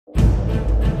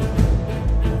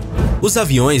Os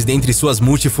aviões, dentre suas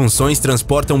multifunções,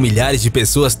 transportam milhares de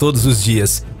pessoas todos os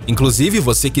dias. Inclusive,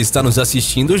 você que está nos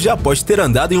assistindo já pode ter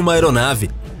andado em uma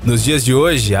aeronave. Nos dias de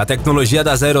hoje, a tecnologia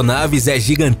das aeronaves é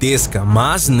gigantesca,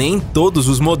 mas nem todos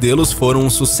os modelos foram um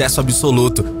sucesso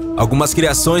absoluto. Algumas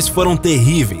criações foram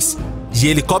terríveis. De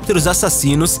helicópteros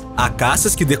assassinos a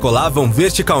caças que decolavam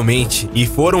verticalmente e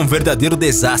foram um verdadeiro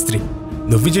desastre.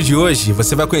 No vídeo de hoje,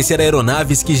 você vai conhecer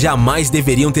aeronaves que jamais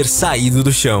deveriam ter saído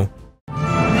do chão.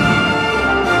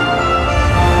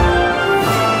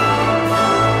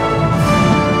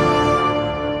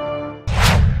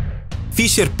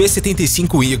 Fisher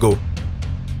P-75 Eagle.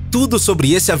 Tudo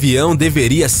sobre esse avião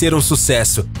deveria ser um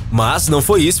sucesso, mas não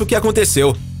foi isso que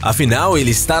aconteceu. Afinal, ele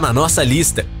está na nossa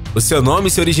lista. O seu nome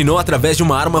se originou através de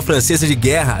uma arma francesa de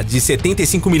guerra de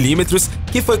 75 mm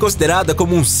que foi considerada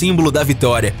como um símbolo da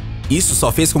vitória. Isso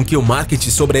só fez com que o marketing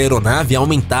sobre a aeronave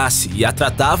aumentasse e a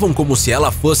tratavam como se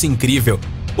ela fosse incrível.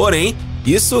 Porém,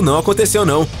 isso não aconteceu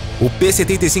não. O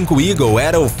P-75 Eagle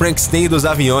era o Frankenstein dos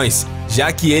aviões,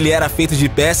 já que ele era feito de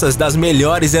peças das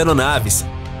melhores aeronaves.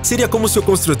 Seria como se o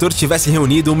construtor tivesse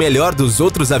reunido o melhor dos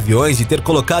outros aviões e ter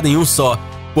colocado em um só.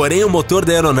 Porém, o motor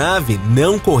da aeronave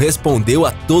não correspondeu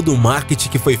a todo o marketing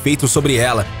que foi feito sobre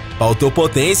ela. Faltou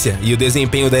potência e o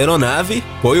desempenho da aeronave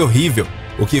foi horrível,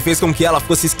 o que fez com que ela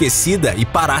fosse esquecida e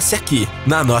parasse aqui,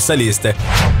 na nossa lista.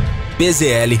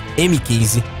 PZL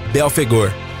M15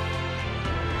 Belfegor.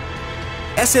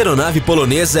 Essa aeronave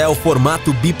polonesa é o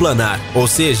formato biplanar, ou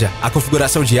seja, a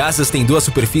configuração de asas tem duas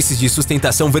superfícies de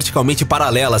sustentação verticalmente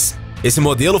paralelas. Esse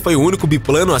modelo foi o único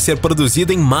biplano a ser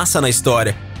produzido em massa na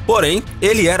história. Porém,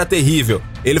 ele era terrível.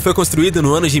 Ele foi construído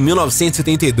no ano de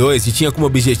 1972 e tinha como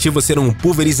objetivo ser um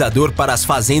pulverizador para as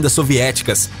fazendas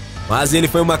soviéticas. Mas ele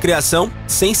foi uma criação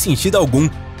sem sentido algum.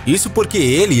 Isso porque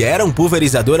ele era um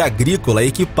pulverizador agrícola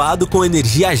equipado com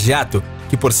energia a jato,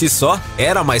 que por si só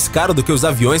era mais caro do que os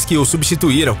aviões que o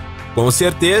substituíram. Com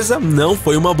certeza, não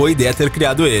foi uma boa ideia ter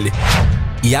criado ele.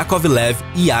 Yakovlev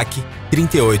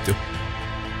Yak-38.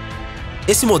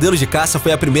 Esse modelo de caça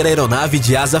foi a primeira aeronave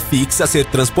de asa fixa a ser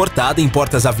transportada em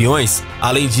porta-aviões.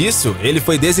 Além disso, ele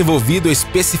foi desenvolvido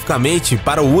especificamente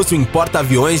para o uso em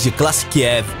porta-aviões de classe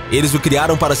Kiev. Eles o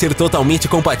criaram para ser totalmente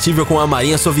compatível com a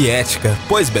Marinha Soviética.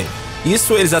 Pois bem,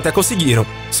 isso eles até conseguiram,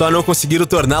 só não conseguiram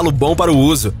torná-lo bom para o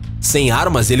uso. Sem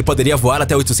armas, ele poderia voar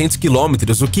até 800 km,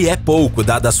 o que é pouco,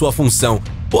 dada a sua função.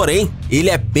 Porém, ele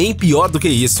é bem pior do que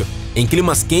isso. Em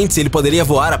climas quentes, ele poderia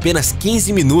voar apenas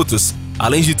 15 minutos.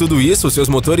 Além de tudo isso, seus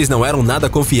motores não eram nada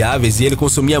confiáveis e ele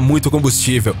consumia muito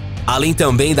combustível. Além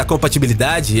também da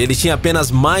compatibilidade, ele tinha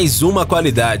apenas mais uma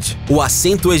qualidade: o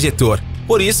assento ejetor.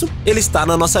 Por isso, ele está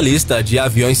na nossa lista de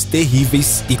aviões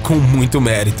terríveis e com muito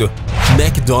mérito.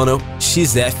 McDonnell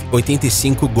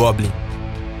XF-85 Goblin.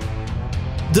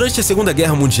 Durante a Segunda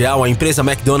Guerra Mundial, a empresa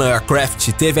McDonnell Aircraft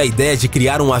teve a ideia de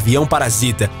criar um avião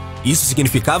parasita. Isso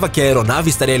significava que a aeronave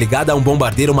estaria ligada a um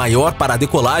bombardeiro maior para a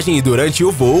decolagem e durante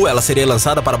o voo ela seria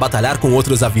lançada para batalhar com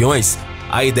outros aviões.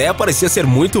 A ideia parecia ser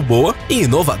muito boa e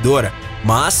inovadora,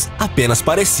 mas apenas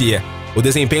parecia. O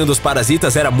desempenho dos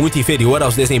parasitas era muito inferior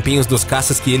aos desempenhos dos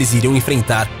caças que eles iriam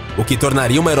enfrentar, o que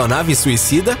tornaria uma aeronave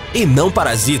suicida e não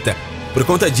parasita. Por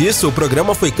conta disso, o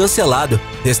programa foi cancelado,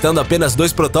 restando apenas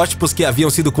 2 protótipos que haviam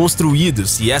sido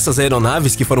construídos, e essas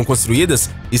aeronaves que foram construídas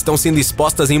estão sendo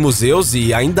expostas em museus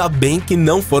e ainda bem que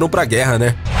não foram para a guerra,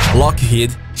 né?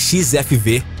 Lockheed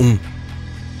XFV-1.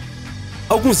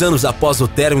 Alguns anos após o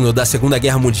término da Segunda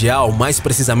Guerra Mundial, mais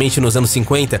precisamente nos anos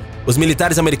 50, os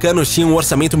militares americanos tinham um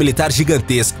orçamento militar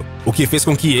gigantesco, o que fez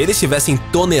com que eles tivessem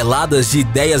toneladas de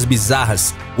ideias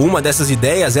bizarras. Uma dessas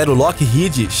ideias era o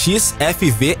Lockheed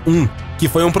XFV-1, que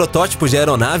foi um protótipo de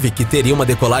aeronave que teria uma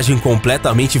decolagem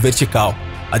completamente vertical.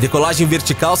 A decolagem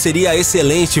vertical seria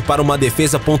excelente para uma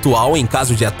defesa pontual em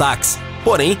caso de ataques,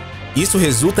 porém, isso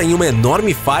resulta em uma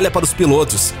enorme falha para os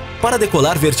pilotos. Para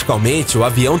decolar verticalmente, o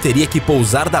avião teria que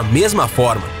pousar da mesma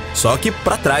forma, só que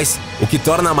para trás, o que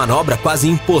torna a manobra quase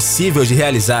impossível de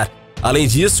realizar. Além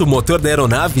disso, o motor da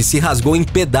aeronave se rasgou em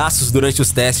pedaços durante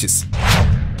os testes.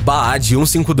 Baad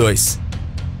 152.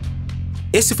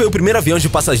 Esse foi o primeiro avião de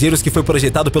passageiros que foi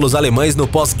projetado pelos alemães no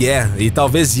pós-guerra, e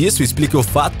talvez isso explique o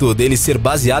fato dele ser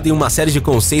baseado em uma série de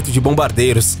conceitos de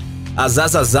bombardeiros. As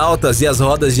asas altas e as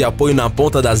rodas de apoio na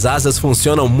ponta das asas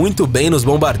funcionam muito bem nos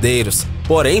bombardeiros,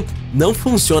 porém, não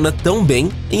funciona tão bem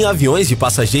em aviões de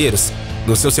passageiros.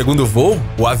 No seu segundo voo,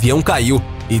 o avião caiu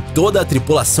e toda a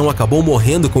tripulação acabou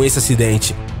morrendo com esse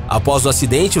acidente. Após o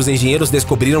acidente, os engenheiros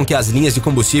descobriram que as linhas de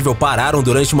combustível pararam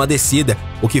durante uma descida,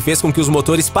 o que fez com que os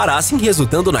motores parassem,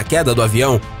 resultando na queda do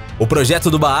avião. O projeto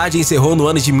do Baade encerrou no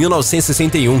ano de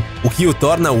 1961, o que o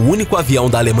torna o único avião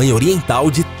da Alemanha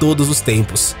Oriental de todos os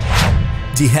tempos.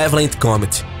 De Havilland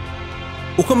Comet.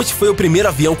 O Comet foi o primeiro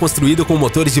avião construído com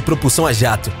motores de propulsão a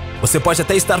jato. Você pode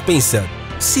até estar pensando,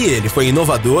 se ele foi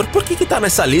inovador, por que está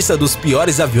nessa lista dos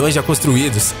piores aviões já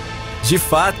construídos? De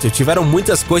fato, tiveram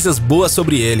muitas coisas boas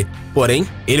sobre ele, porém,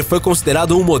 ele foi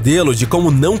considerado um modelo de como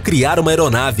não criar uma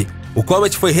aeronave. O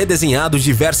Comet foi redesenhado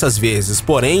diversas vezes,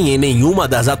 porém, em nenhuma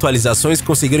das atualizações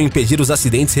conseguiram impedir os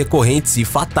acidentes recorrentes e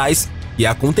fatais que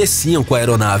aconteciam com a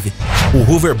aeronave. O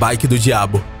Hoverbike do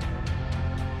Diabo.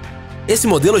 Esse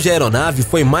modelo de aeronave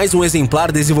foi mais um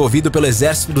exemplar desenvolvido pelo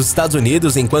exército dos Estados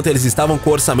Unidos enquanto eles estavam com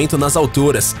o orçamento nas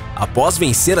alturas, após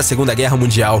vencer a Segunda Guerra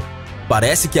Mundial.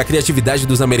 Parece que a criatividade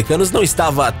dos americanos não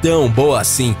estava tão boa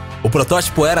assim. O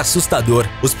protótipo era assustador.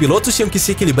 Os pilotos tinham que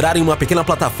se equilibrar em uma pequena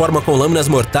plataforma com lâminas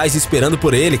mortais esperando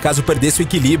por ele caso perdesse o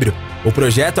equilíbrio. O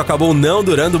projeto acabou não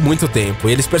durando muito tempo.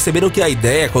 Eles perceberam que a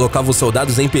ideia colocava os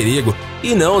soldados em perigo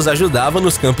e não os ajudava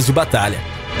nos campos de batalha.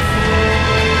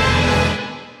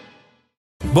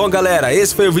 Bom galera,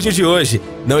 esse foi o vídeo de hoje.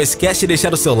 Não esquece de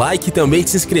deixar o seu like e também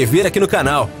de se inscrever aqui no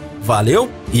canal. Valeu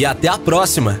e até a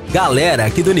próxima, galera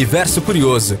aqui do Universo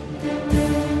Curioso.